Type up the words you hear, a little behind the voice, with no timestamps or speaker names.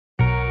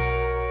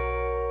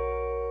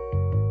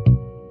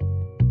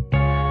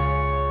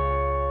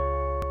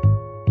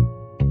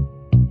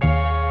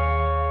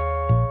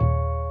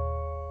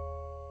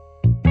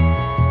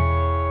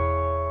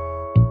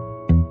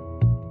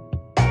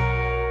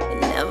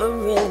never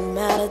really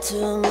mattered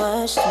too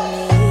much to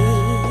me.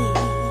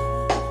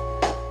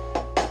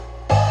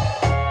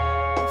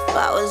 If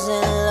I was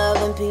in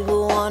love and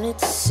people wanted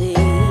to see,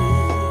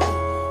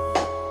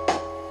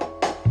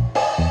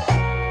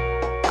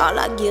 all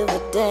I give a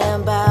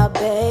damn about,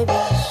 baby,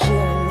 is you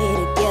and me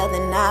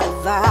together, not a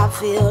vibe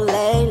feel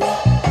lately.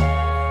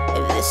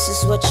 If this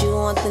is what you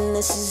want, then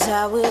this is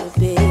how it'll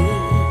be.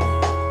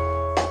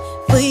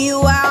 For you,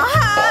 I'll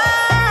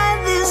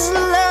hide this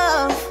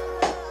love,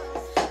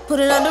 put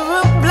it under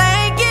a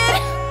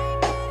blanket,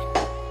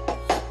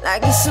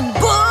 like it's a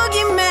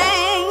boogeyman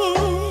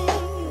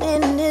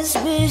in this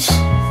bitch.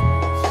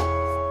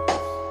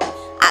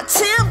 I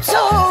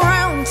tiptoe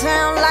around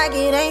town like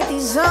it ain't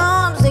these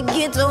arms that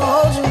get to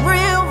hold you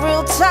real,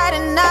 real tight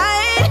at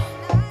night.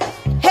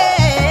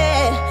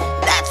 Hey,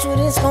 that's what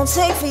it's gonna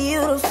take for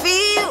you to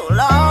feel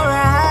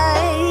alright.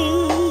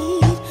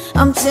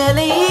 I'm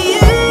telling you,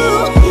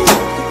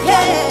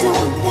 yeah,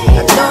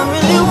 I don't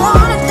really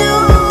wanna do.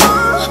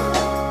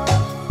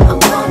 I'm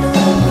gonna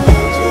do it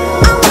with you.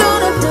 I'm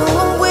gonna do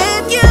it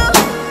with you.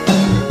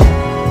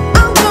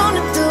 I'm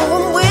gonna do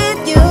it with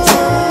you.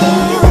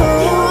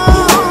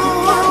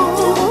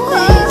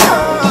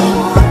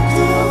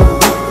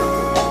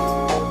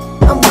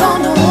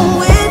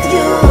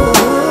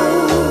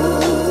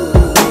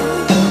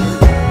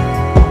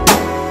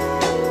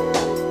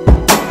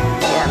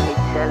 Got me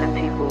telling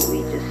people we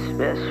just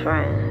best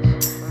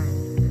friends.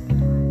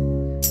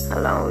 How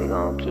long we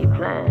gonna keep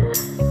playing?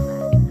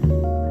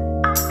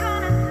 I'm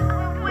gonna do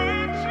it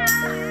with you.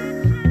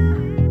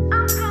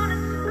 I'm gonna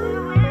do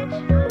it with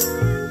you.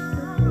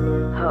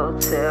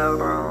 Hotel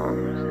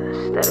rooms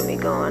instead of me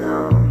going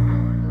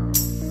home,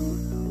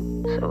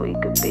 so we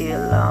could be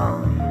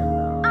alone.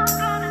 I'm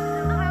gonna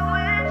do it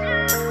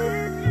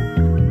with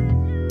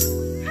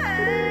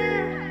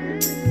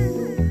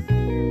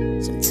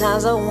you.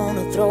 Sometimes I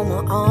wanna throw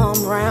my arm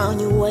around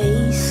your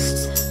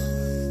waist,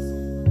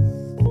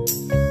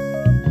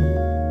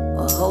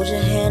 hold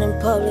your hand in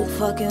public,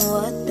 fucking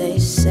what they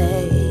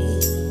say.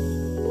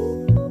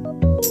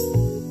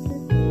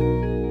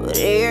 But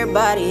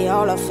everybody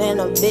all off in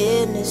their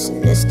business,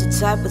 and it's the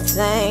type of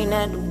thing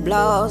that the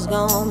blogs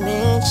gon'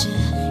 mention.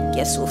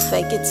 Guess we'll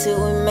fake it till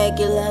we make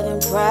it loving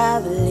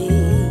privately.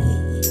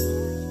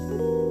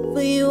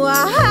 For you,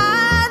 I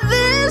hide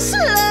this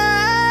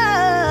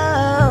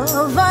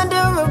love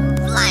under a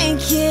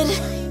blanket,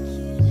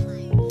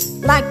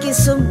 like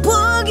it's a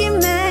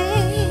boogeyman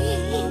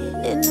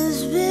in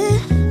this bed.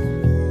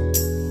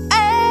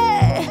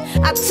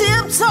 I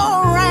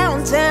tiptoe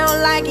around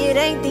town like it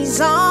ain't these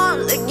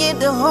arms that get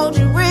to hold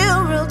you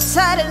real, real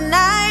tight at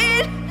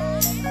night.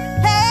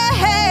 Hey,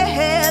 hey,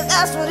 hey,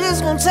 that's what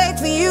it's gonna take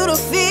for you to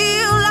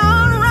feel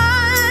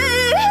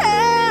alright.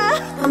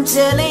 Yeah, I'm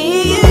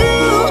telling you.